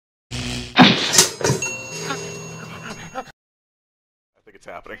it's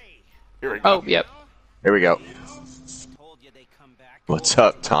happening. Here we go. Oh, yep. Here we go. What's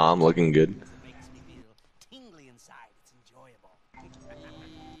up, Tom? Looking good.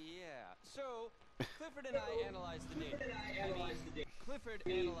 Clifford and I analyzed the data. Clifford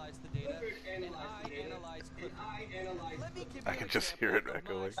analyzed the data, and I analyzed Clifford. Let me give I can just hear it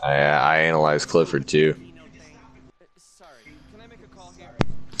echoing. I analyzed Clifford too. Sorry, can I make a call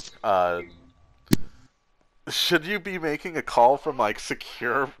here? Should you be making a call from, like,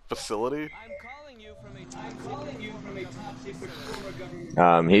 secure facility? I'm calling you from a top secret former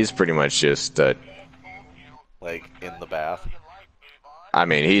government. He's pretty much just, Like, in the bath? I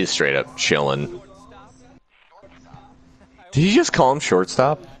mean, he's straight up chilling. Did you just call him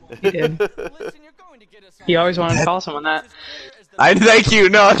shortstop? He did. He always wanted to call someone that. I thank you.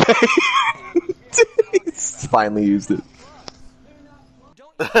 No, he's finally used it.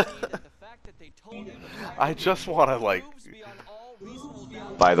 I just want to, like...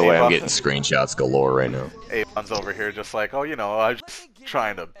 By the way, I'm getting screenshots galore right now. Avon's over here just like, oh, you know, I'm just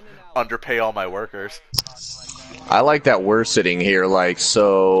trying to underpay all my workers. I like that we're sitting here like,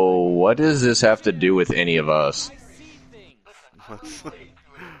 so what does this have to do with any of us?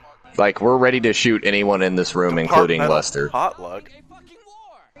 Like, we're ready to shoot anyone in this room, including Lester. Potluck.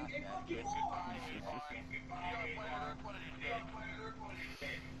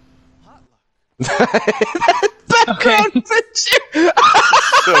 Background picture!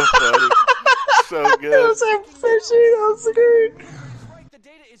 So funny. So good. It was a fishing on screen. The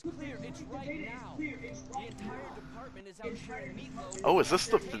data is clear. It's right now. The entire department is out sharing meatloaf. Oh, is this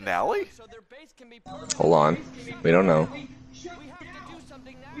the finale? So their base can be Hold on. We don't know. We have to do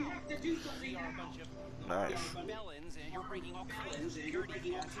something now. We are a bunch of Nice. melons and you're breaking all kinds of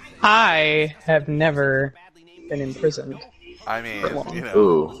security laws. I have never been imprisoned. I mean, you know.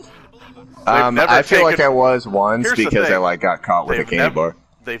 Ooh. never I feel like taken- I was once Here's the because I thing. like got caught with a candy bar.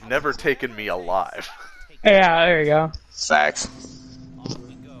 They've never taken me alive. Yeah, there you go. Facts.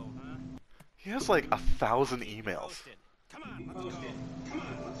 He has like 1,000 emails.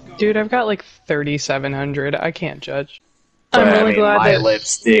 Dude, I've got like 3,700. I can't judge. But, I'm I really mean, glad my that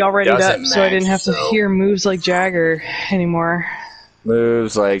lipstick he already doesn't up, so I didn't have match, to so- hear moves like Jagger anymore.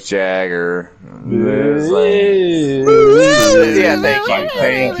 Moves like Jagger. Moves like... Yeah,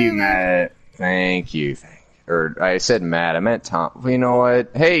 thank you, Matt. Thank you. Or, I said Matt, I meant Tom. You know what?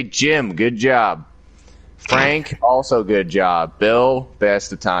 Hey, Jim, good job. Frank, also good job. Bill,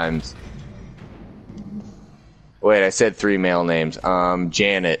 best of times. Wait, I said 3 male names.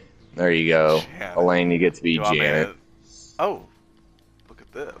 Janet. There you go. Janet. Elaine, you get to be You want me Janet. to- Oh, look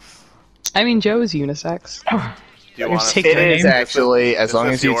at this. I mean, Joe is unisex. Do you want to... Take It my is name. actually, as Is long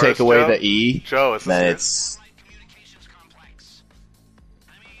this as you yours, take away Joe? the E, Joe, is this then yours?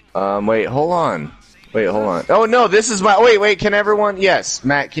 it's... wait, hold on. Wait, hold on. Oh, no, this is my... Wait, can everyone... Yes,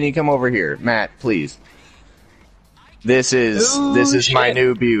 Matt, can you come over here? Matt, please. This is my shit.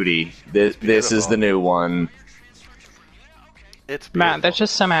 new beauty. This is beautiful. the new one. It's beautiful. Matt, that's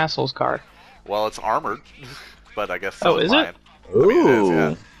just some asshole's car. Well, it's armored, but I guess Oh, so is it? mine. Ooh. I mean, it is,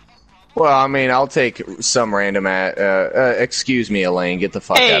 yeah. Well, I mean, I'll take some random... excuse me, Elaine. Get the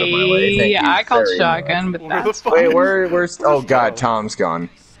fuck out of my way. Thank Hey, you I called very shotgun, but Where the that's fuck- Wait, where's... Oh, God, Tom's gone.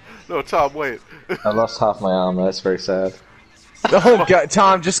 No, Tom, wait. I lost half my armor. That's very sad. Oh, God,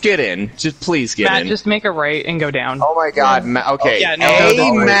 Tom, just get in. Just please get Matt, in. just make a right and go down. Oh my God, okay. Yeah, no, A,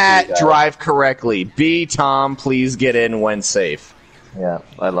 no, no. Matt, drive correctly. B, Tom, please get in when safe. Yeah,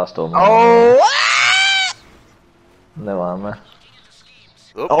 I lost all my armor. Oh! No armor.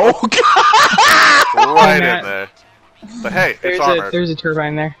 Oop, Oh God! right Matt. in there. But hey, it's armored. There's a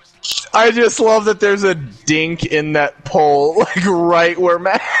turbine there. I just love that there's a dink in that pole, like right where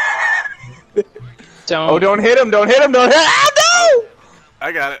Matt. Don't. Oh, don't hit him! Don't hit him! Don't hit! Ah, no!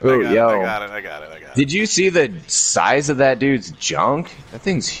 I got it. Ooh, I yo. got it. Did you see the size of that dude's junk? That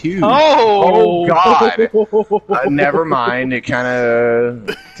thing's huge. Oh! God! Never mind. It kind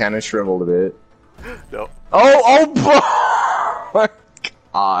of shriveled a bit. No. Oh, my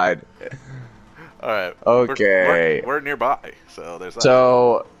God. All right. Okay. We're nearby, so there's that.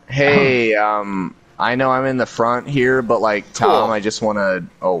 So, hey, I know I'm in the front here, but like, Tom, Cool. I just want to...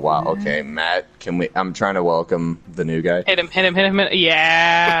 Oh, wow. Okay, Matt, I'm trying to welcome the new guy. Hit him.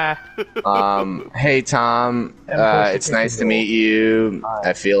 Yeah! Hey, Tom, it's nice to meet you.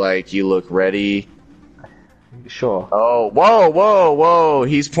 I feel like you look ready. Sure. Oh, whoa.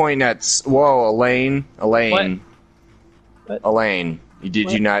 He's pointing at... Whoa, Elaine. What? Elaine, you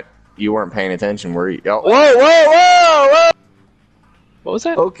What? not... You weren't paying attention, were you? Oh, whoa! What was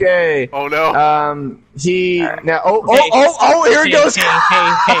that? Okay. Oh no. He Alright. now. Hey. Here it goes.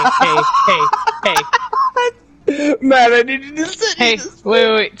 Hey. Matt, I need you to sit. Hey,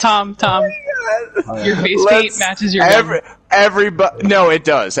 wait, Tom. Your face paint matches your gun. Everybody, no, it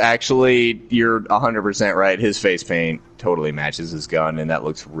does. Actually, you're 100% right. His face paint totally matches his gun, and that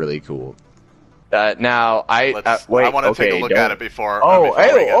looks really cool. Now, wait. I want to take a look at it before.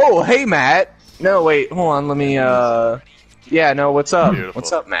 Hey, Matt. No, wait, hold on. Let me. Yeah, no. What's up? Beautiful.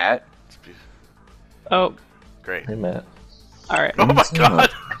 What's up, Matt? Oh, Great. Hey, Matt. all right. Oh my god.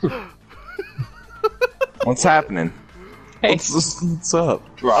 What's happening? Hey, What's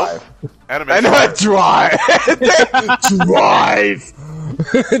up? Drive. Animation. And drive. Drive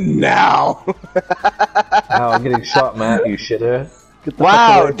now. Oh, I'm getting shot, Matt, you shitter. Get the fuck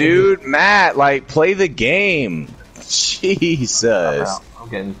Wow, away from me. dude, Matt, like, play the game. Jesus. I'm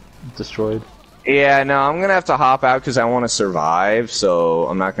getting destroyed. Yeah, no, I'm gonna have to hop out because I want to survive, so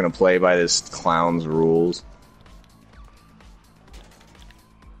I'm not gonna play by this clown's rules.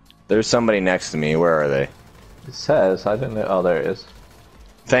 There's somebody next to me. Where are they? It says, I don't know. Oh, there it is.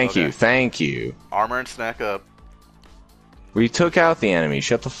 Thank Okay. you, thank you. Armor and snack up We took out the enemy.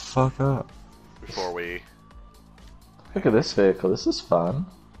 Shut the fuck up. before we. Look at this vehicle. This is fun.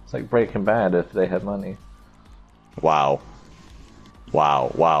 It's like Breaking Bad if they had money. Wow.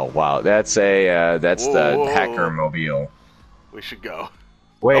 Wow. That's a, that's the Whoa. hacker mobile. We should go.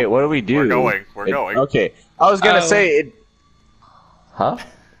 Wait, what do we do? We're going. Okay. I was gonna say, it, Huh?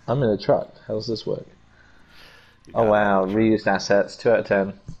 I'm in a truck. How does this work? You Oh got wow, it. reused assets, 2 out of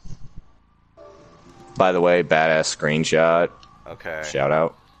 10. by the way, badass screenshot. Okay. Shout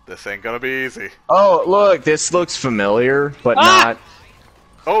out. This ain't gonna be easy. Oh, look, this looks familiar, but not.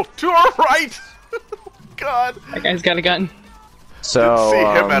 Oh, to our right! God. that guy's got a gun. So,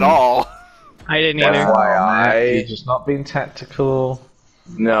 Didn't see him at all. I didn't either. FYI. You're just not being tactical.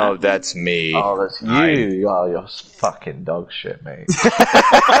 No, that's me. Oh, that's you. Oh, you're fucking dog shit, mate.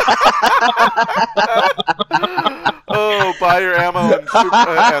 Oh, buy your ammo and, and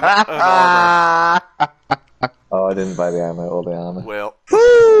armor. Oh, I didn't buy the ammo or the armor. Well,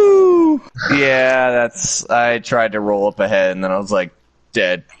 Woo! Yeah, that's. I tried to roll up ahead, and then I was like,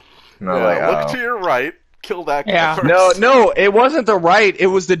 dead. And I was like, look oh. to your right. Kill that guy Yeah. first. No, it wasn't the right. It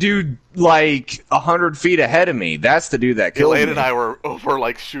was the dude like 100 feet ahead of me. That's the dude that killed Elaine me. and I were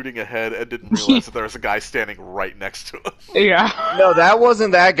like shooting ahead and didn't realize that there was a guy standing right next to us. Yeah. No, that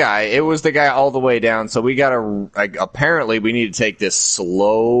wasn't that guy. It was the guy all the way down. So we gotta. Like, apparently, we need to take this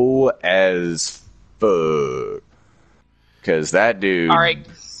slow as fuck. Because that dude. All right,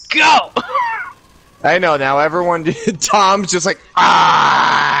 go. I know now. Everyone. Tom's just like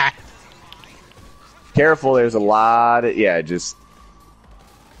ah. Careful. There's a lot. Yeah, just.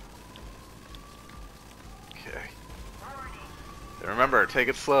 Okay. And remember, take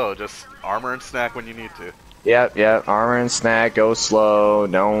it slow. Just armor and snack when you need to. Yep. Armor and snack. Go slow.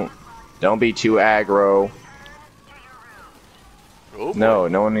 Don't be too aggro. Oh, boy.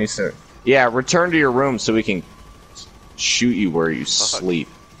 No one needs to. Yeah, return to your room so we can shoot you where you sleep.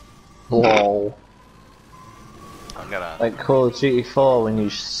 Lol. I'm gonna. Like Call of Duty 4 when you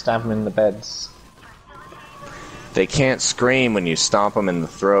stab them in the beds. They can't scream when you stomp them in the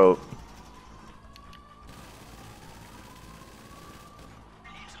throat.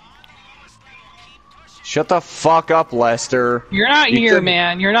 Shut the fuck up, Lester. You're not You here, couldn't-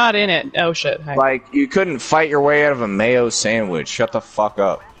 man. You're not in it. Oh shit. Hi. Like, you couldn't fight your way out of a mayo sandwich. Shut the fuck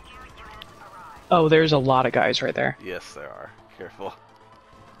up. Oh, there's a lot of guys right there. Yes, there are. Careful.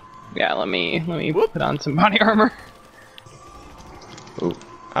 Yeah, let me Whoop. put on some body armor. Ooh,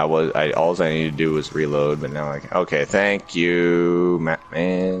 all I needed to do was reload, but now okay, thank you,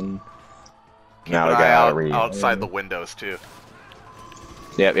 man. Now Keep I an eye gotta out reload. outside the windows too.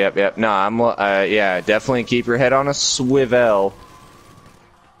 Yep. No, yeah, definitely keep your head on a swivel.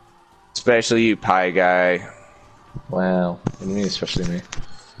 Especially you, pie guy. Wow. What do you mean, especially me?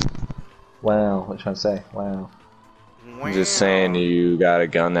 Wow. What you trying to say? Wow. I'm just saying you got a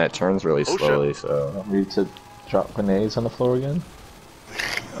gun that turns really Oh, slowly, so. Want me to drop grenades on the floor again?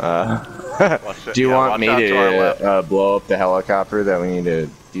 Watch it. Do you Yeah, want watch me out to our left. to blow up the helicopter that we need to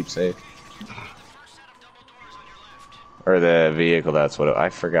deep save? Or the vehicle, that's what I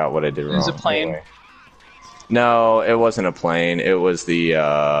forgot what I did wrong. It was a plane. Anyway. No, it wasn't a plane. It was the,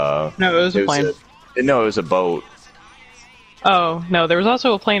 No, it was a plane. No, it was a boat. Oh, no, there was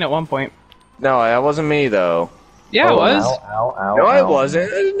also a plane at one point. No, that wasn't me, though. Yeah, it was. Ow, No, ow. it wasn't.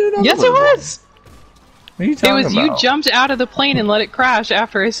 Yes, it was. What are you It talking was about? you jumped out of the plane and let it crash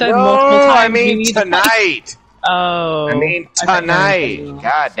after I said No, multiple times. I you mean need to- tonight. Oh. I mean thought you tonight. were-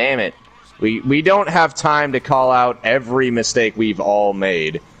 God damn it. We don't have time to call out every mistake we've all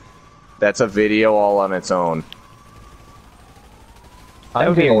made. That's a video all on its own. That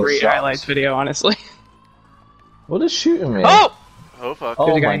would be a getting great shot. highlights video, honestly. What is shooting me? Oh! Oh fuck. Oh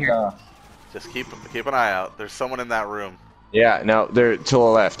There's a guy my in here. god. Just keep an eye out. There's someone in that room. Yeah, no, they're to the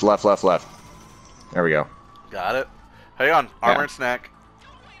left. Left. There we go. Got it. Hang on. Armor and snack.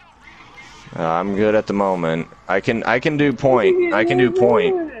 I'm good at the moment. I can do point. I can do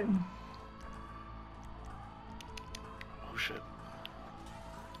point. Oh shit.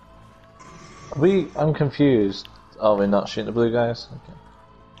 I'm confused. Oh, we're not shooting the blue guys?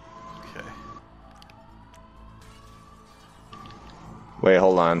 Okay. Okay. Wait,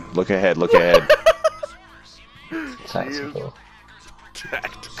 hold on. Look ahead. Look ahead. Tactical.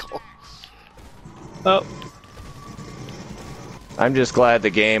 Tactical. Oh. I'm just glad the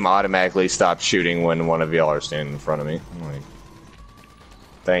game automatically stopped shooting when one of y'all are standing in front of me. Like,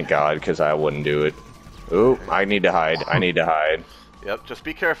 thank God, because I wouldn't do it. Ooh, I need to hide. I need to hide. Yep. Just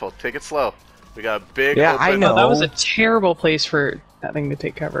be careful. Take it slow. We got a big. Yeah, open, I know. Oh, that was a terrible place for that thing to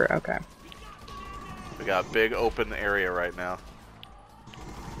take cover. Okay. We got a big open area right now.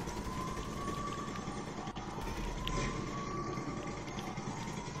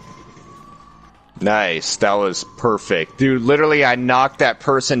 Nice. That was perfect. Dude, literally, I knocked that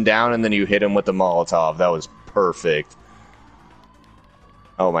person down and then you hit him with the Molotov. That was perfect.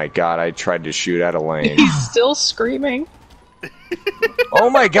 Oh my god, I tried to shoot out of lane. He's still screaming. Oh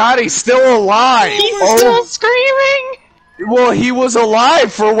my god, he's still alive! He's still screaming! Well, he was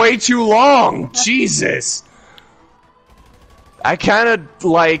alive for way too long! Jesus! I kind of,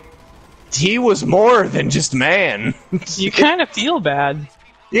 like, he was more than just man. You kind of feel bad.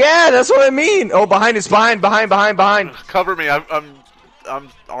 Yeah, that's what I mean! Oh, behind us, behind! Cover me. I'm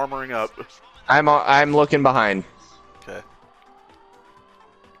armoring up. I'm looking behind. Okay.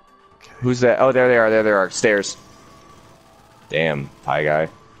 Who's that? Oh, there they are. Stairs. Damn, pie guy.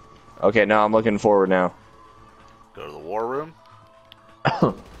 Okay, no, I'm looking forward now. Go to the war room.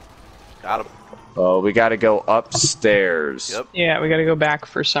 Got him. Oh, we gotta go upstairs. Yep. Yeah, we gotta go back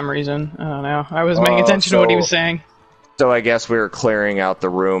for some reason. I don't know. I wasn't paying attention to what he was saying. So I guess we were clearing out the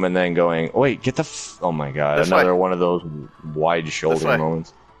room and then going, wait, get the oh my god, This another way. one of those wide This shoulder way.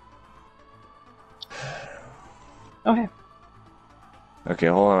 moments. Okay. Okay,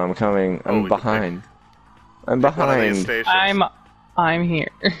 hold on, I'm coming. I'm we can behind. I'm Pick one of these behind. stations. I'm here.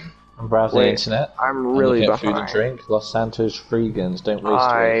 I'm browsing the Wait, internet. I'm really Get food and behind. drink. Los Santos free guns. Don't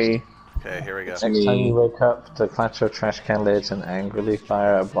waste waste. Okay, here we go. Next time you wake up to clatter of trash can lids and angrily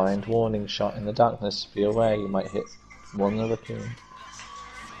fire a blind warning shot in the darkness, be aware you might hit one of the two.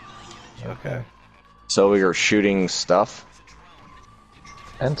 Okay. So we were shooting stuff.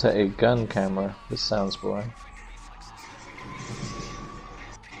 Enter a gun camera. This sounds boring.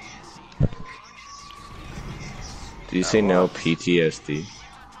 Do you say no PTSD?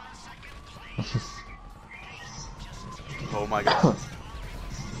 Oh my god.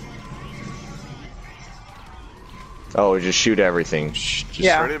 Oh, just shoot everything. Just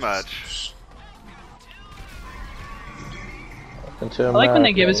Yeah. Pretty much. Into I like when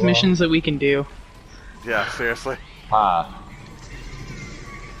they give us America, missions that we can do. Yeah, seriously. Ah,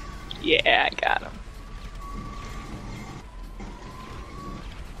 Yeah, I got him.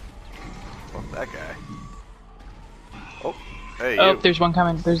 Fuck that guy. Oh, hey, Oh, you. there's one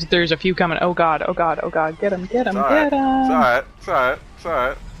coming. There's a few coming. Oh god, oh god, oh god. Get him, get him, It's alright. get him. It's alright. It's alright. It's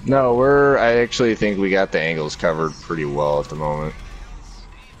alright. No, I actually think we got the angles covered pretty well at the moment.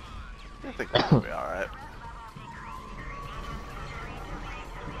 I think we'll be alright.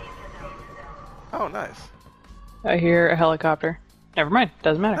 Oh, nice. I hear a helicopter. Never mind,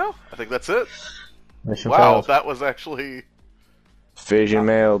 doesn't matter. No, I think that's it. mission Wow, failed. that was actually Fission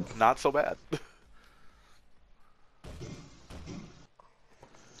mailed. not so bad.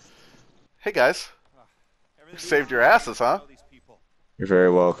 Hey guys, you saved your asses, huh? You're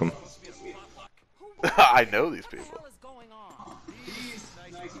very welcome. I know these people.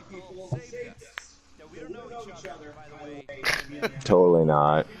 Totally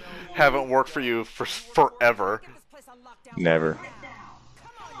not. Haven't worked for you for forever. Never.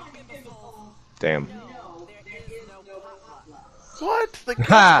 Damn. What? The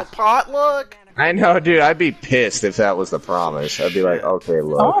Ha! potluck? I know, dude. I'd be pissed if that was the promise. I'd be like, okay, I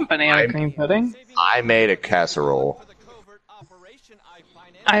look. want banana cream pudding. I made a casserole.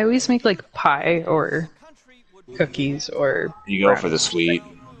 I always make like pie or cookies or You go for the sweet.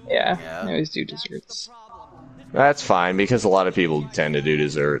 yeah. Yeah. I always do desserts. That's fine, because a lot of people tend to do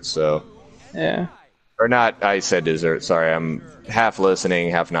desserts, so... Yeah. Or not, I said dessert, sorry. I'm half listening,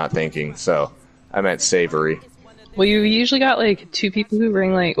 half not thinking, so... I meant savory. Well, you usually got like two people who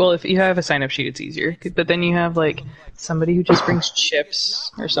bring like, well, if you have a sign-up sheet, it's easier. But then you have like somebody who just brings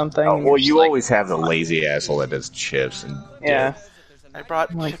chips or something. Oh, and well, you're you just, like, always have the lazy asshole that does chips and... yeah. I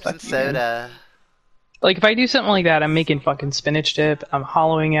brought Like, chips and fuck you, man. soda. Like, if I do something like that, I'm making fucking spinach dip, I'm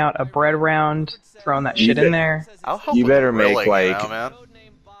hollowing out a bread round, throwing that shit in there. I'll help You with better grilling, make, like- you know, man.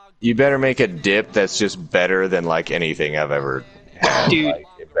 You better make a dip that's just better than like anything I've ever had. Dude, Like,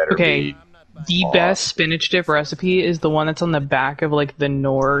 it better okay. be The best spinach dip recipe is the one that's on the back of like the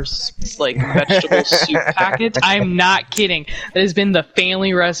Knorr's like vegetable soup package. I'm not kidding. That has been the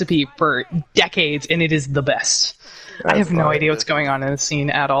family recipe for decades, and it is the best. I have no idea what's going on in the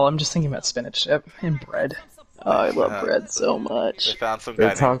scene at all. I'm just thinking about spinach dip and bread. Oh, I love bread so They much. found some They're guy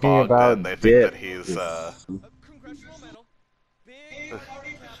named talking Bogdan. about They dip. think that he's Congressional medal. Big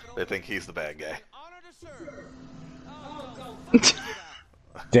capital. they think he's the bad guy, Honor to serve.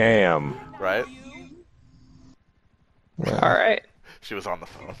 Damn. right? All right. She was on the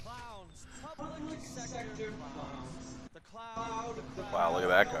phone. Clowns. Public sector clowns. The cloud. Wow, look at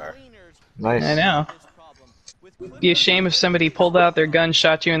that car. Cleaners. Nice. I know. This problem. With Be a shame if somebody pulled out their gun,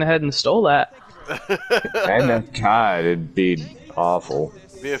 shot you in the head, and stole that. And God, it'd be awful.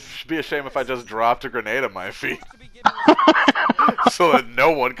 Be a shame if I just dropped a grenade at my feet, so that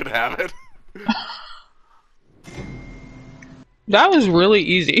no one could have it. That was really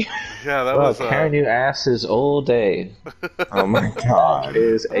easy. Yeah, that Well, was. carrying you asses all day Oh my God.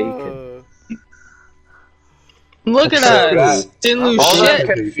 is aching. Look at us. Didn't lose All I'm shit.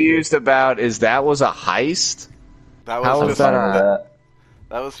 confused about is that was a heist? That How was was just that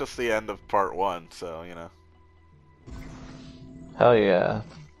that was just the end of part 1. So you know. Hell yeah.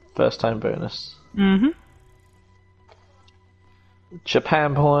 First time bonus. Mm-hmm.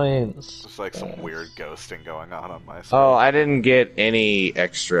 Japan points. Just like some weird ghosting going on my side. Oh, I didn't get any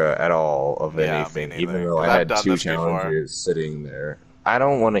extra at all of Yeah, me anything, neither, even though 'cause I I've had done 2 this before. challenges sitting there. I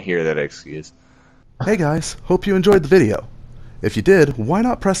don't want to hear that excuse. Hey guys, hope you enjoyed the video. If you did, why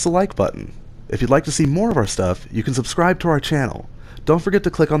not press the like button? If you'd like to see more of our stuff, you can subscribe to our channel. Don't forget to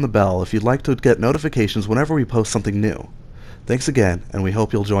click on the bell if you'd like to get notifications whenever we post something new. Thanks again, and we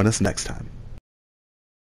hope you'll join us next time.